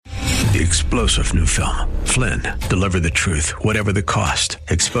the explosive new film, Flynn, Deliver the Truth, Whatever the Cost,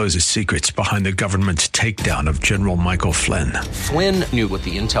 exposes secrets behind the government's takedown of General Michael Flynn. Flynn knew what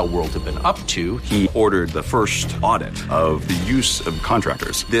the intel world had been up to. He ordered the first audit of the use of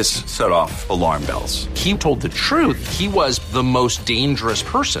contractors. This set off alarm bells. He told the truth. He was the most dangerous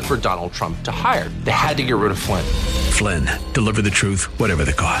person for Donald Trump to hire. They had to get rid of Flynn. Flynn, Deliver the Truth, Whatever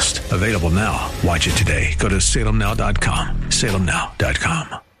the Cost. Available now. Watch it today. Go to salemnow.com.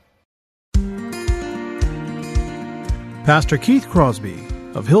 salemnow.com. Pastor Keith Crosby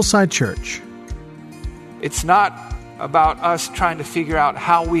of Hillside Church. It's not about us trying to figure out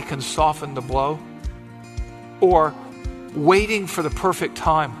how we can soften the blow or waiting for the perfect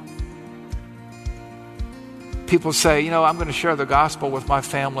time. People say, I'm going to share the gospel with my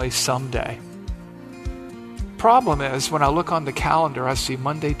family someday. Problem is, when I look on the calendar, I see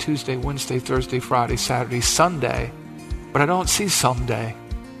Monday, Tuesday, Wednesday, Thursday, Friday, Saturday, Sunday, but I don't see someday.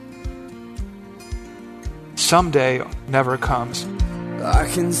 Someday never comes. I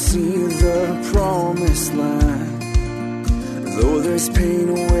can see the promised land, though there's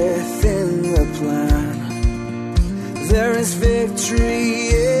pain within the plan. There is victory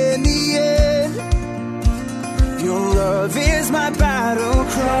in the end. Your love is my battle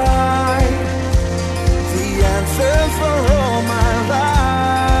cry, the answer for all my life.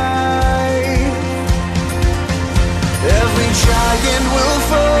 Every giant will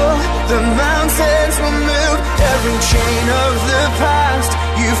fall, the mountains will move, every chain of the past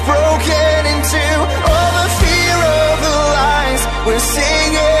you've broken into. All the fear of the lies, we're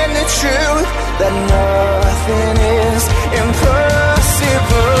singing the truth, that nothing is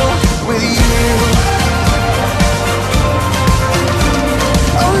impossible with you.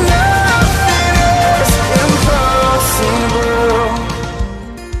 Oh, nothing is impossible.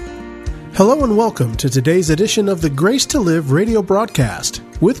 Hello and welcome to today's edition of the Grace to Live radio broadcast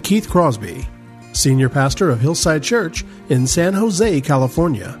with Keith Crosby, Senior Pastor of Hillside Church in San Jose,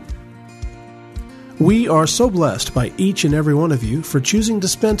 California. We are so blessed by each and every one of you for choosing to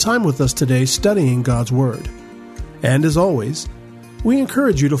spend time with us today studying God's Word. And as always, we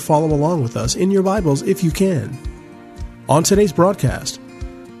encourage you to follow along with us in your Bibles if you can. On today's broadcast,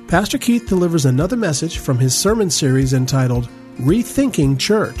 Pastor Keith delivers another message from his sermon series entitled Rethinking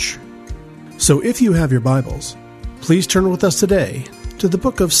Church. So if you have your Bibles, please turn with us today to the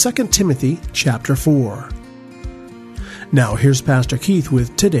book of 2 Timothy chapter 4. Now here's Pastor Keith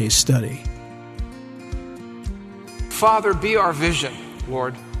with today's study. Father, be our vision,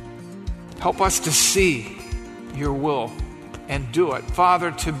 Lord. Help us to see your will and do it.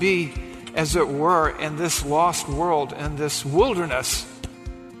 Father, to be, as it were, in this lost world, in this wilderness,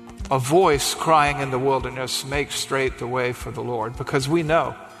 a voice crying in the wilderness, make straight the way for the Lord. Because we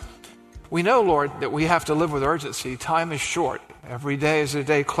know, Lord, that we have to live with urgency. Time is short. Every day is a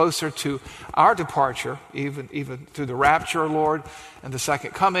day closer to our departure, even through the rapture, Lord, and the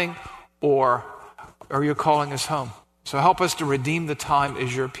second coming, or you're calling us home. So help us to redeem the time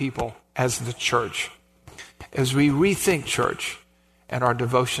as your people, as the church, as we rethink church and our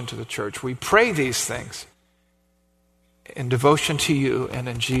devotion to the church. We pray these things in devotion to you and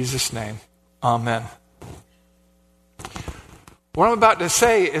in Jesus' name. Amen. What I'm about to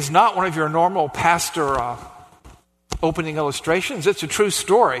say is not one of your normal pastor opening illustrations. It's a true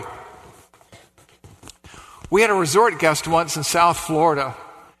story. We had a resort guest once in South Florida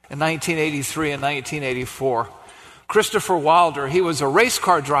in 1983 and 1984. Christopher Wilder. He was a race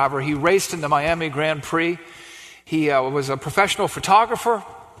car driver. He raced in the Miami Grand Prix. He was a professional photographer,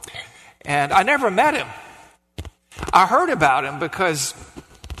 and I never met him. I heard about him because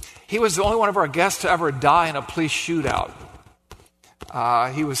he was the only one of our guests to ever die in a police shootout.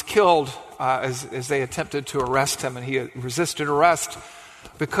 He was killed as they attempted to arrest him, and he resisted arrest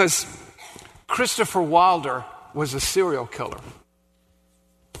because Christopher Wilder was a serial killer.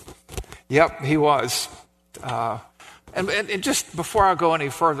 Yep, he was. And just before I go any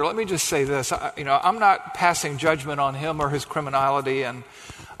further, let me just say this. I'm not passing judgment on him or his criminality, and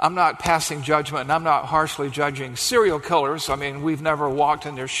I'm not passing judgment, and I'm not harshly judging serial killers. I mean, we've never walked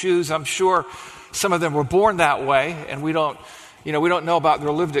in their shoes. I'm sure some of them were born that way, and we don't know about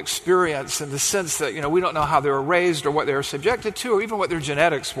their lived experience in the sense that, we don't know how they were raised or what they were subjected to or even what their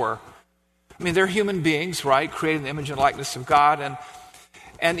genetics were. I mean, they're human beings, right? Created in the image and likeness of God.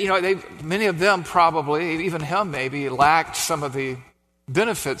 And many of them probably, even him maybe, lacked some of the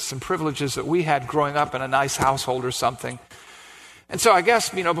benefits and privileges that we had growing up in a nice household or something. And so I guess,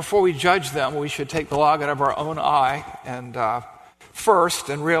 before we judge them, we should take the log out of our own eye and first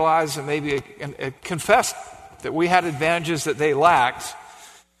and realize and maybe confess that we had advantages that they lacked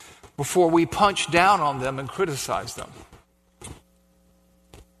before we punch down on them and criticize them.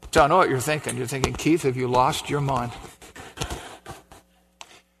 So I know what you're thinking. You're thinking, Keith, have you lost your mind?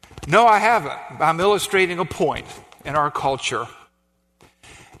 No, I haven't. I'm illustrating a point in our culture.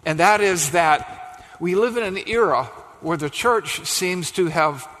 And that is that we live in an era where the church seems to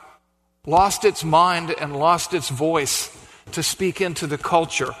have lost its mind and lost its voice to speak into the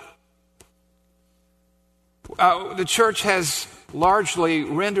culture. The church has largely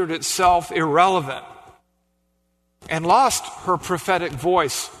rendered itself irrelevant and lost her prophetic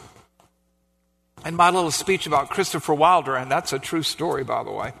voice. In my little speech about Christopher Wilder, and that's a true story, by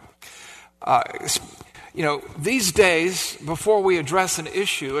the way, these days, before we address an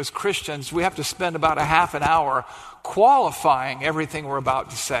issue as Christians, we have to spend about a half an hour qualifying everything we're about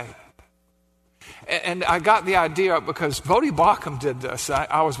to say. And I got the idea because Bodie Baucham did this.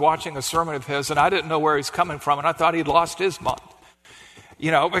 I was watching a sermon of his, and I didn't know where he's coming from, and I thought he'd lost his mind.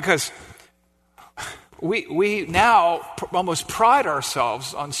 Because we now almost pride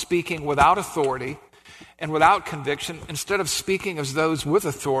ourselves on speaking without authority and without conviction, instead of speaking as those with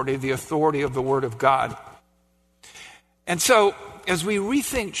authority, the authority of the Word of God. And so, as we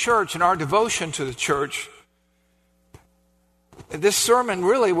rethink church and our devotion to the church, this sermon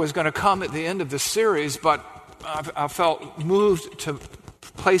really was going to come at the end of the series, but I felt moved to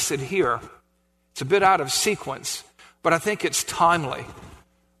place it here. It's a bit out of sequence, but I think it's timely.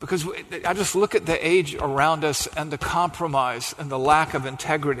 Because I just look at the age around us and the compromise and the lack of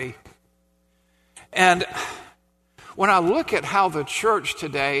integrity. And when I look at how the church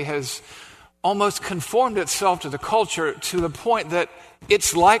today has almost conformed itself to the culture to the point that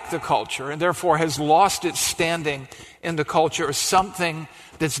it's like the culture and therefore has lost its standing in the culture as something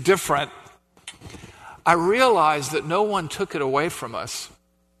that's different, I realize that no one took it away from us.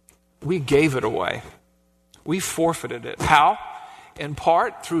 We gave it away. We forfeited it. How? In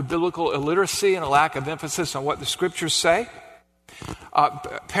part through biblical illiteracy and a lack of emphasis on what the scriptures say.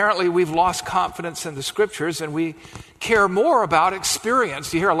 Apparently we've lost confidence in the scriptures and we care more about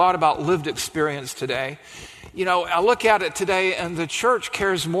experience. You hear a lot about lived experience today. I look at it today and the church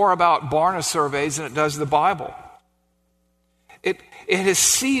cares more about Barna surveys than it does the Bible. It has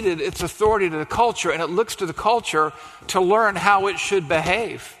ceded its authority to the culture, and it looks to the culture to learn how it should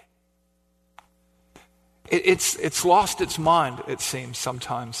behave. It's lost its mind, it seems,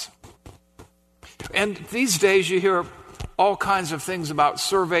 sometimes. And these days you hear all kinds of things about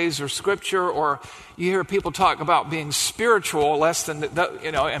surveys or scripture, or you hear people talk about being spiritual less than,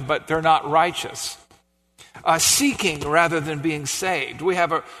 but they're not righteous. Seeking rather than being saved. We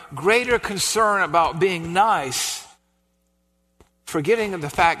have a greater concern about being nice, forgetting the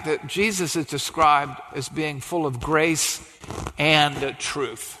fact that Jesus is described as being full of grace and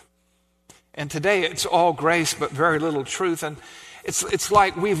truth. And today it's all grace but very little truth. And it's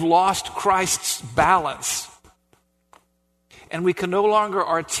like we've lost Christ's balance. And we can no longer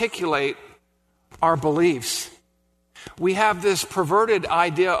articulate our beliefs. We have this perverted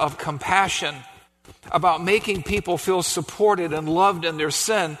idea of compassion about making people feel supported and loved in their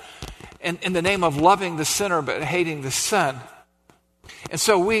sin in the name of loving the sinner but hating the sin. And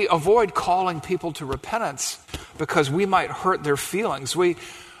so we avoid calling people to repentance because we might hurt their feelings. We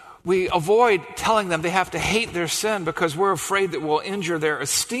avoid telling them they have to hate their sin because we're afraid that we'll injure their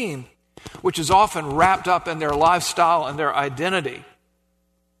esteem, which is often wrapped up in their lifestyle and their identity.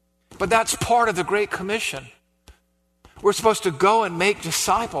 But that's part of the Great Commission. We're supposed to go and make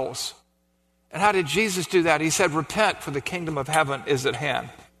disciples. And how did Jesus do that? He said, repent, for the kingdom of heaven is at hand.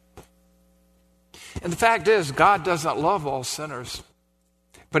 And the fact is, God does not love all sinners,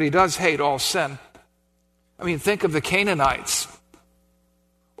 but he does hate all sin. I mean, think of the Canaanites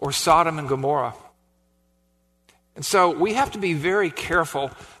or Sodom and Gomorrah. And so we have to be very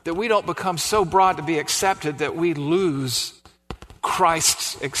careful that we don't become so broad to be accepted that we lose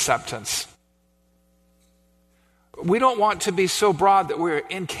Christ's acceptance. We don't want to be so broad that we're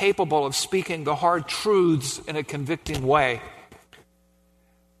incapable of speaking the hard truths in a convicting way.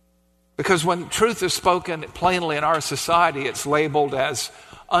 Because when truth is spoken plainly in our society, it's labeled as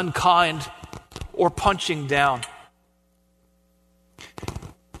unkind or punching down.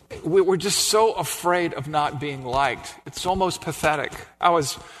 We're just so afraid of not being liked. It's almost pathetic. I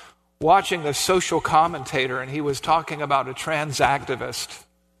was watching a social commentator, and he was talking about a trans activist.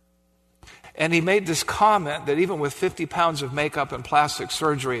 And he made this comment that even with 50 pounds of makeup and plastic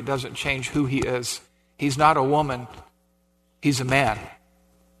surgery, it doesn't change who he is. He's not a woman. He's a man.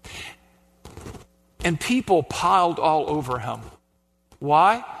 And people piled all over him.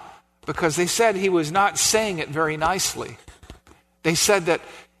 Why? Because they said he was not saying it very nicely. They said that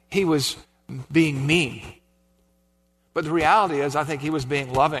he was being mean. But the reality is, I think he was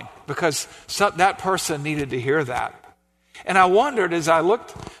being loving because that person needed to hear that. And I wondered as I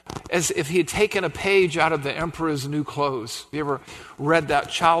looked as if he had taken a page out of the emperor's new clothes. Have you ever read that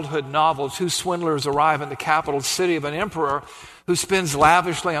childhood novel? Two swindlers arrive in the capital city of an emperor who spends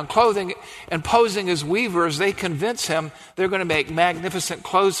lavishly on clothing, and posing as weavers, they convince him they're going to make magnificent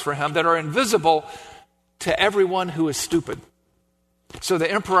clothes for him that are invisible to everyone who is stupid. So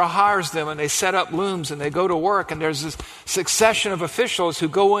the emperor hires them, and they set up looms, and they go to work, and there's this succession of officials who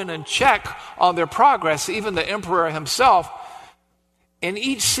go in and check on their progress, even the emperor himself. And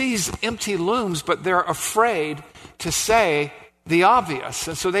each sees empty looms, but they're afraid to say the obvious.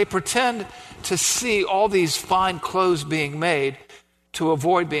 And so they pretend to see all these fine clothes being made to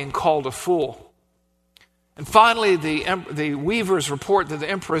avoid being called a fool. And finally, the weavers report that the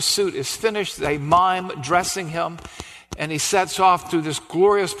emperor's suit is finished. They mime dressing him, and he sets off through this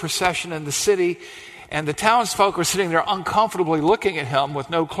glorious procession in the city. And the townsfolk are sitting there uncomfortably looking at him with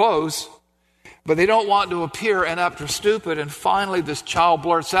no clothes, but they don't want to appear inept or stupid. And finally, this child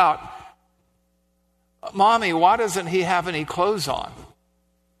blurts out, "Mommy, why doesn't he have any clothes on?"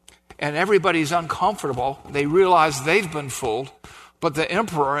 And everybody's uncomfortable. They realize they've been fooled, but the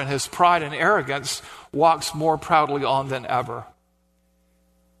emperor, in his pride and arrogance, walks more proudly on than ever.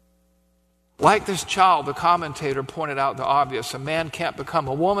 Like this child, the commentator pointed out the obvious. A man can't become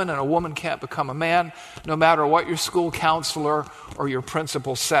a woman, and a woman can't become a man, no matter what your school counselor or your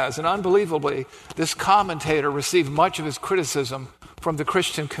principal says. And unbelievably, this commentator received much of his criticism from the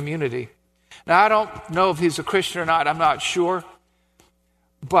Christian community. Now, I don't know if he's a Christian or not. I'm not sure.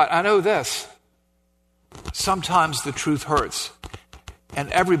 But I know this. Sometimes the truth hurts, and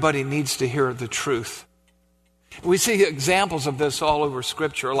everybody needs to hear the truth. We see examples of this all over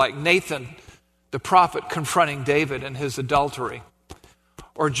Scripture, like Nathan, the prophet, confronting David in his adultery,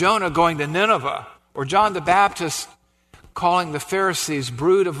 or Jonah going to Nineveh, or John the Baptist calling the Pharisees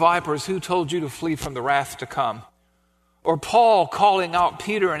brood of vipers, who told you to flee from the wrath to come, or Paul calling out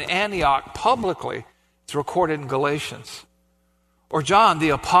Peter in Antioch publicly. It's recorded in Galatians. Or John, the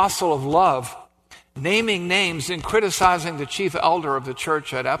apostle of love, naming names and criticizing the chief elder of the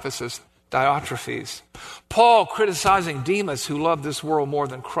church at Ephesus, Diotrephes. Paul criticizing Demas, who loved this world more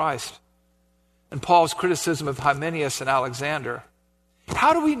than Christ. And Paul's criticism of Hymenaeus and Alexander.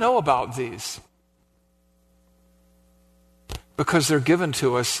 How do we know about these? Because they're given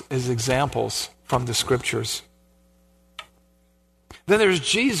to us as examples from the Scriptures. Then there's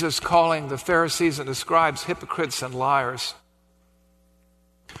Jesus calling the Pharisees and the scribes hypocrites and liars.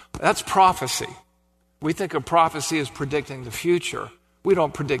 That's prophecy. We think of prophecy as predicting the future. We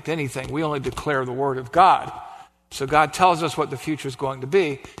don't predict anything. We only declare the Word of God. So God tells us what the future is going to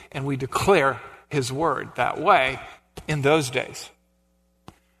be, and we declare His Word that way in those days.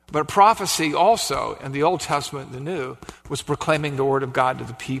 But prophecy also, in the Old Testament and the New, was proclaiming the Word of God to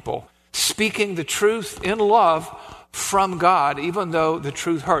the people, speaking the truth in love from God, even though the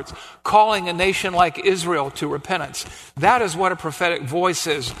truth hurts, calling a nation like Israel to repentance. That is what a prophetic voice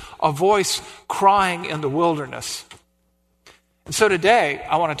is, a voice crying in the wilderness. And so today,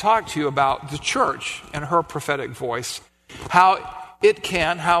 I want to talk to you about the church and her prophetic voice, how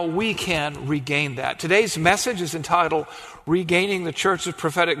we can regain that. Today's message is entitled, Regaining the Church's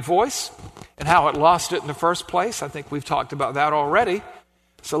Prophetic Voice, and how it lost it in the first place. I think we've talked about that already.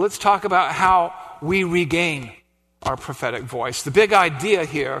 So let's talk about how we regain our prophetic voice. The big idea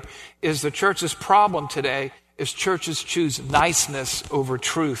here is the church's problem today is churches choose niceness over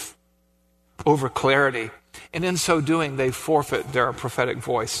truth, over clarity. And in so doing, they forfeit their prophetic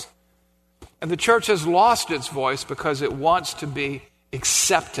voice. And the church has lost its voice because it wants to be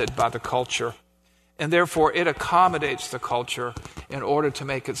accepted by the culture. And therefore, it accommodates the culture in order to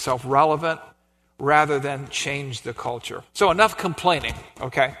make itself relevant rather than change the culture. So enough complaining,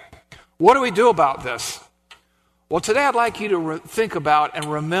 okay? What do we do about this? Well, today I'd like you to think about and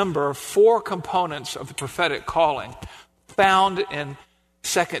remember 4 components of the prophetic calling found in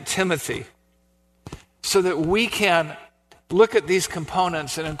 2 Timothy so that we can look at these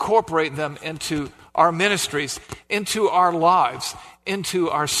components and incorporate them into our ministries, into our lives, into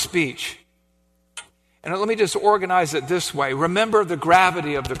our speech. And let me just organize it this way. Remember the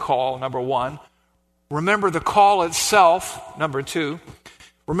gravity of the call, number 1. Remember the call itself, number 2.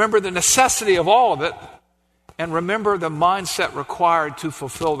 Remember the necessity of all of it. And remember the mindset required to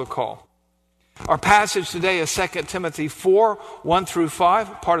fulfill the call. Our passage today is 2 Timothy 4, 1 through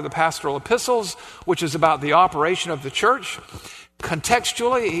 5, part of the pastoral epistles, which is about the operation of the church.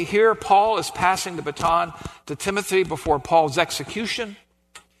 Contextually, here Paul is passing the baton to Timothy before Paul's execution.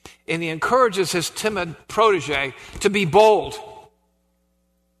 And he encourages his timid protege to be bold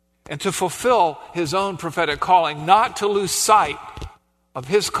and to fulfill his own prophetic calling, not to lose sight of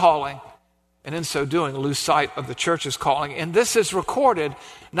his calling and in so doing lose sight of the church's calling. And this is recorded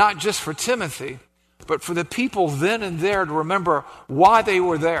not just for Timothy, but for the people then and there to remember why they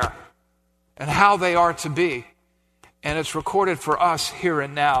were there and how they are to be. And it's recorded for us here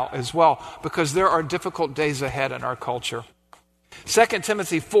and now as well, because there are difficult days ahead in our culture. 2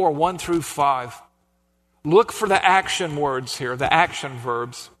 Timothy 4, 1 through 5. Look for the action words here, the action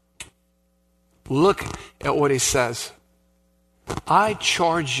verbs. Look at what he says. I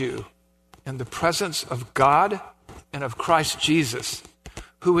charge you in the presence of God and of Christ Jesus,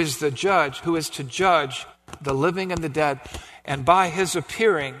 who is the judge, who is to judge the living and the dead, and by his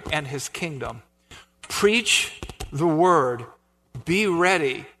appearing and his kingdom. Preach the word. Be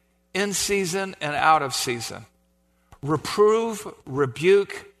ready in season and out of season. Reprove,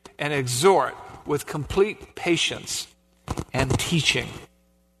 rebuke, and exhort with complete patience and teaching.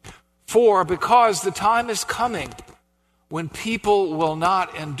 Because the time is coming when people will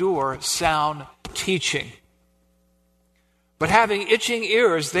not endure sound teaching, but having itching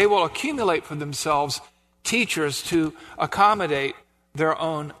ears, they will accumulate for themselves teachers to accommodate their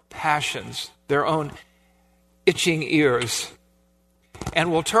own passions, their own itching ears,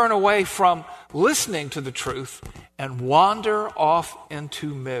 and will turn away from listening to the truth and wander off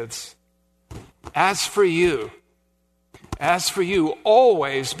into myths. As for you,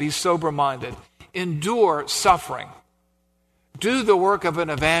 always be sober-minded, endure suffering, do the work of an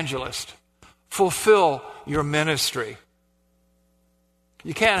evangelist, fulfill your ministry.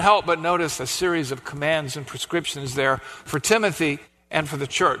 You can't help but notice a series of commands and prescriptions there for Timothy and for the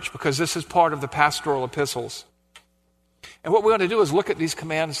church, because this is part of the pastoral epistles. And what we're going to do is look at these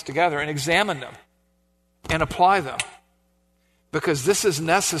commands together and examine them and apply them, because this is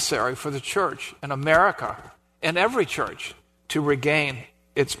necessary for the church in America and every church to regain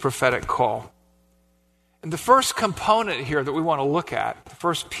its prophetic call. And the first component here that we want to look at, the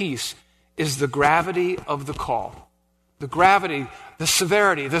first piece, is the gravity of the call. The gravity, the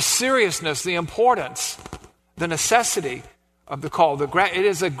severity, the seriousness, the importance, the necessity of the call. It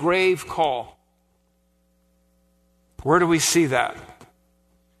is a grave call. Where do we see that?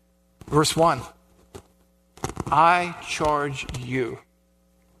 Verse 1. I charge you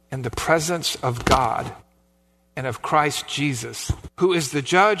in the presence of God and of Christ Jesus, who is the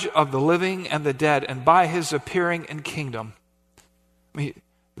judge of the living and the dead, and by his appearing in kingdom.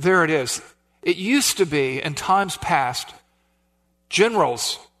 There it is. It used to be, in times past,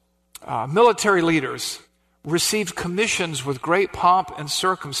 generals, military leaders received commissions with great pomp and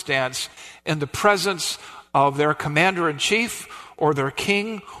circumstance in the presence of their commander-in-chief or their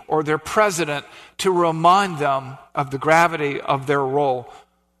king or their president to remind them of the gravity of their role,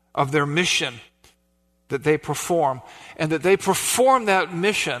 of their mission that they perform, and that they perform that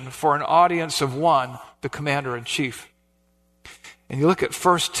mission for an audience of one, the commander-in-chief. And you look at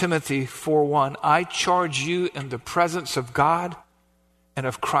 1 Timothy 4:1, I charge you in the presence of God and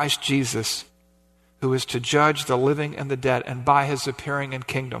of Christ Jesus, who is to judge the living and the dead, and by his appearing in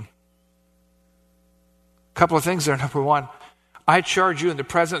kingdom. A couple of things there. Number one, I charge you in the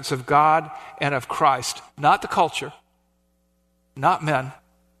presence of God and of Christ, not the culture, not men.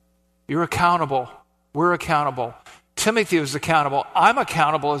 You're accountable. We're accountable. Timothy was accountable. I'm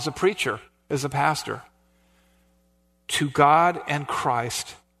accountable as a preacher, as a pastor. To God and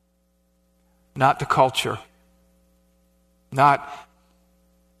Christ, not to culture, not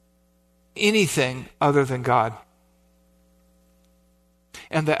anything other than God.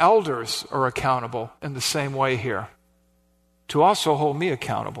 And the elders are accountable in the same way here, to also hold me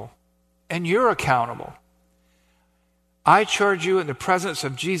accountable. And you're accountable. I charge you in the presence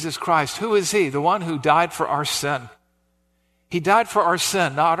of Jesus Christ. Who is he? The one who died for our sin. He died for our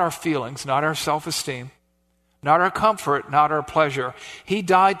sin, not our feelings, not our self-esteem, not our comfort, not our pleasure. He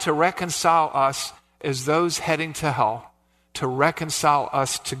died to reconcile us as those heading to hell, to reconcile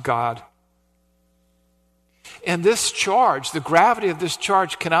us to God. And this charge, the gravity of this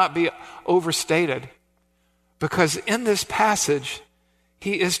charge cannot be overstated, because in this passage,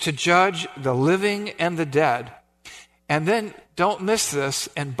 he is to judge the living and the dead. And then, don't miss this,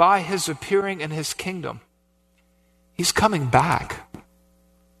 and by his appearing in his kingdom, he's coming back.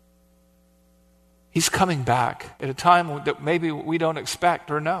 He's coming back at a time that maybe we don't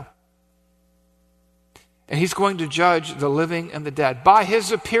expect or know. And he's going to judge the living and the dead. By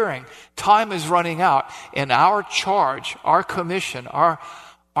his appearing, time is running out, and our charge, our commission,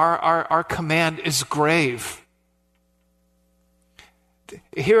 our command is grave.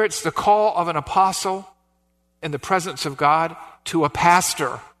 Here it's the call of an apostle in the presence of God to a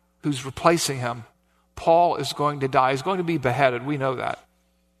pastor who's replacing him. Paul is going to die. He's going to be beheaded. We know that.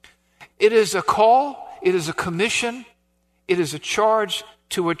 It is a call. It is a commission. It is a charge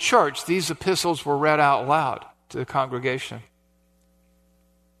to a church, these epistles were read out loud to the congregation.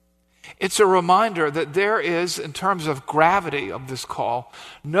 It's a reminder that there is, in terms of gravity of this call,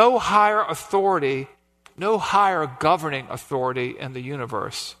 no higher authority, no higher governing authority in the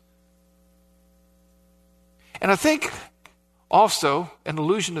universe. And I think also an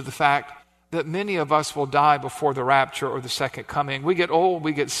allusion to the fact that many of us will die before the rapture or the second coming. We get old,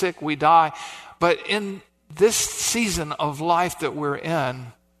 we get sick, we die. But in this season of life that we're in,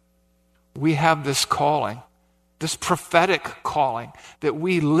 we have this calling, this prophetic calling that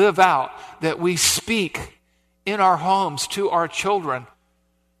we live out, that we speak in our homes, to our children,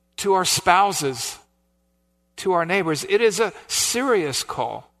 to our spouses, to our neighbors. It is a serious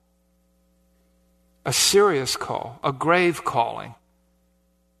call, a grave calling.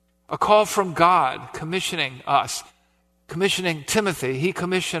 A call from God commissioning us, commissioning Timothy. He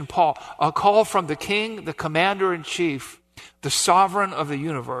commissioned Paul. A call from the king, the commander-in-chief, the sovereign of the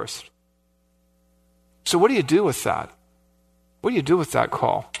universe. So what do you do with that? What do you do with that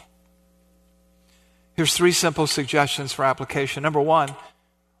call? Here's 3 simple suggestions for application. Number 1,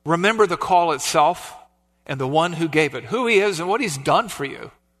 remember the call itself and the one who gave it, who he is and what he's done for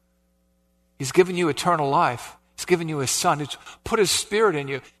you. He's given you eternal life. He's given you his son. He's put his spirit in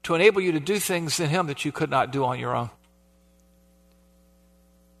you to enable you to do things in him that you could not do on your own.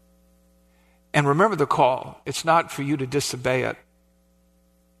 And remember the call. It's not for you to disobey it.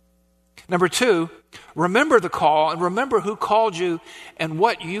 Number 2, remember the call and remember who called you and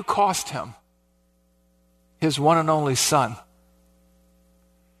what you cost him. His one and only son.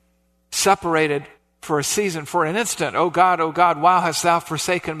 Separated for a season, for an instant. Oh God, why hast thou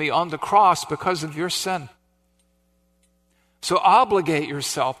forsaken me on the cross because of your sin? So obligate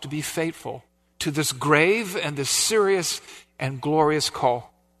yourself to be faithful to this grave and this serious and glorious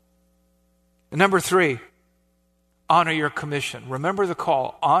call. And number 3, honor your commission. Remember the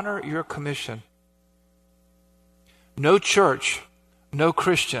call. Honor your commission. No church, no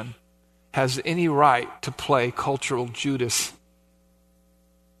Christian has any right to play cultural Judas.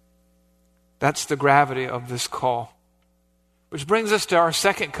 That's the gravity of this call. Which brings us to our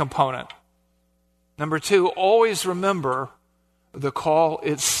second component. Number 2, always remember the call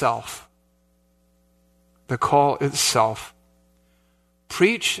itself. The call itself.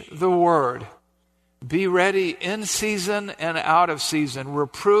 Preach the word. Be ready in season and out of season.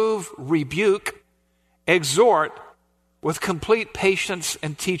 Reprove, rebuke, exhort with complete patience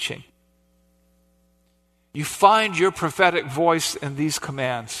and teaching. You find your prophetic voice in these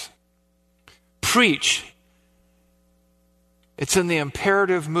commands. Preach. It's in the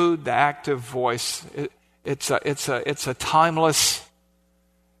imperative mood, the active voice. It's a timeless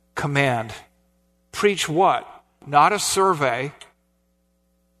command. Preach what? Not a survey.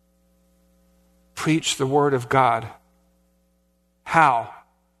 Preach the word of God. How?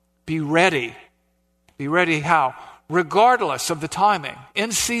 Be ready. Be ready how? Regardless of the timing,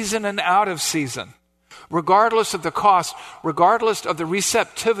 in season and out of season. Regardless of the cost, regardless of the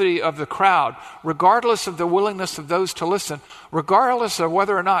receptivity of the crowd, regardless of the willingness of those to listen, regardless of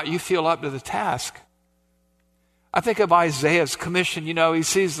whether or not you feel up to the task. I think of Isaiah's commission. You know, he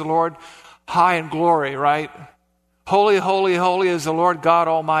sees the Lord high in glory, right? Holy, holy, holy is the Lord God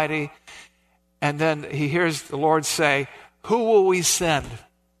Almighty. And then he hears the Lord say, who will we send?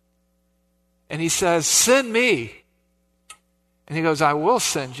 And he says, send me. And he goes, I will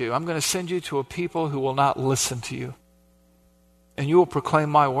send you. I'm going to send you to a people who will not listen to you. And you will proclaim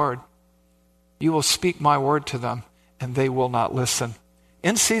my word. You will speak my word to them, and they will not listen.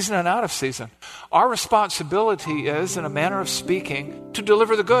 In season and out of season. Our responsibility is, in a manner of speaking, to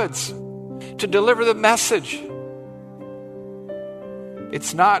deliver the goods, to deliver the message.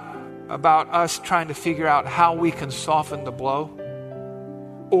 It's not about us trying to figure out how we can soften the blow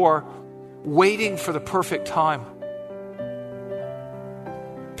or waiting for the perfect time.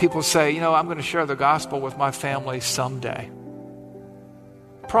 People say, I'm going to share the gospel with my family someday.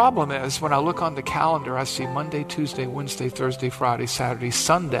 Problem is, when I look on the calendar, I see Monday, Tuesday, Wednesday, Thursday, Friday, Saturday,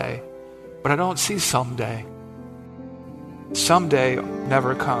 Sunday, but I don't see someday. Someday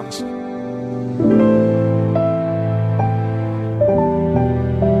never comes.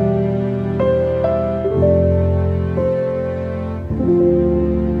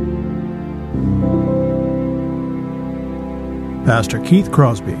 Pastor Keith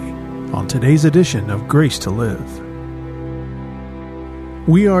Crosby on today's edition of Grace to Live.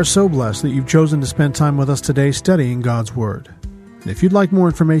 We are so blessed that you've chosen to spend time with us today studying God's Word. And if you'd like more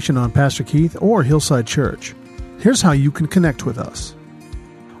information on Pastor Keith or Hillside Church, here's how you can connect with us.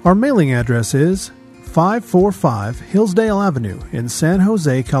 Our mailing address is 545 Hillsdale Avenue in San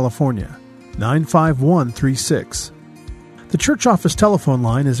Jose, California, 95136. The church office telephone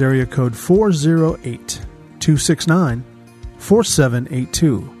line is area code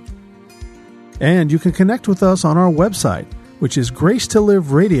 408-269-4782. And you can connect with us on our website, which is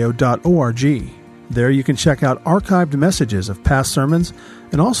gracetoliveradio.org. There you can check out archived messages of past sermons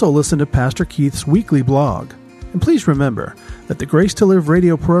and also listen to Pastor Keith's weekly blog. And please remember that the Grace to Live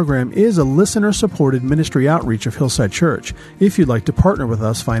radio program is a listener-supported ministry outreach of Hillside Church if you'd like to partner with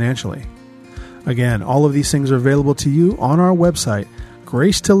us financially. Again, all of these things are available to you on our website,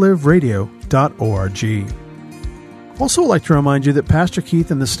 gracetoliveradio.org. Also, I'd like to remind you that Pastor Keith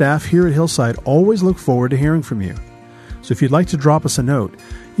and the staff here at Hillside always look forward to hearing from you. So if you'd like to drop us a note,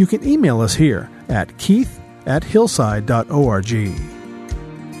 you can email us here at keith@hillside.org.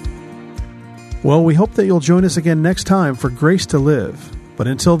 Well, we hope that you'll join us again next time for Grace to Live. But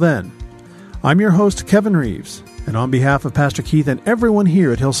until then, I'm your host, Kevin Reeves, and on behalf of Pastor Keith and everyone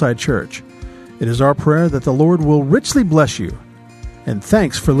here at Hillside Church, it is our prayer that the Lord will richly bless you. And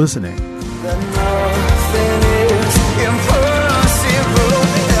thanks for listening.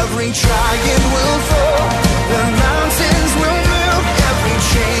 Every giant will fall, the mountains will move, every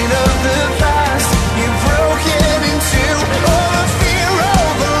chain of the past you've broken into. All the fear,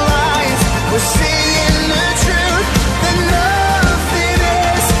 all the lies, we're seeing the truth, that nothing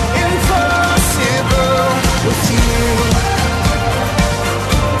is impossible with you.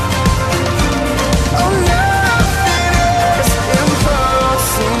 Oh, nothing is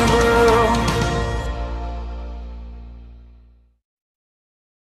impossible.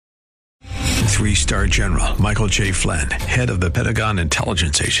 3-star General Michael J. Flynn, head of the Pentagon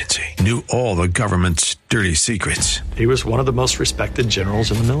Intelligence Agency, knew all the government's dirty secrets. He was one of the most respected generals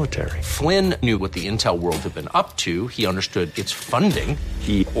in the military. Flynn knew what the intel world had been up to. He understood its funding.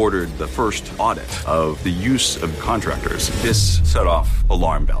 He ordered the first audit of the use of contractors. This set off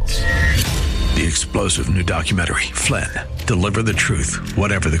alarm bells. The explosive new documentary, Flynn, Deliver the Truth,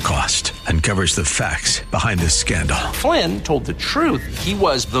 Whatever the Cost, uncovers the facts behind this scandal. Flynn told the truth. He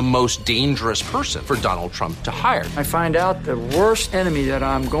was the most dangerous person for Donald Trump to hire. I find out the worst enemy that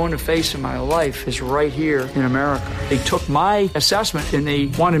I'm going to face in my life is right here in America. They took my assessment and they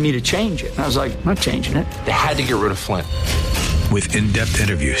wanted me to change it. And I was like, I'm not changing it. They had to get rid of Flynn. With in-depth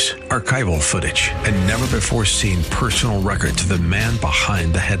interviews, archival footage, and never-before-seen personal records of the man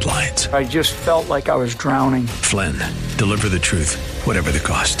behind the headlines. I just felt like I was drowning. Flynn, Deliver the Truth, Whatever the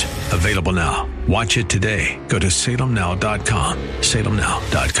Cost. Available now. Watch it today. Go to salemnow.com.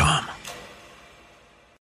 salemnow.com.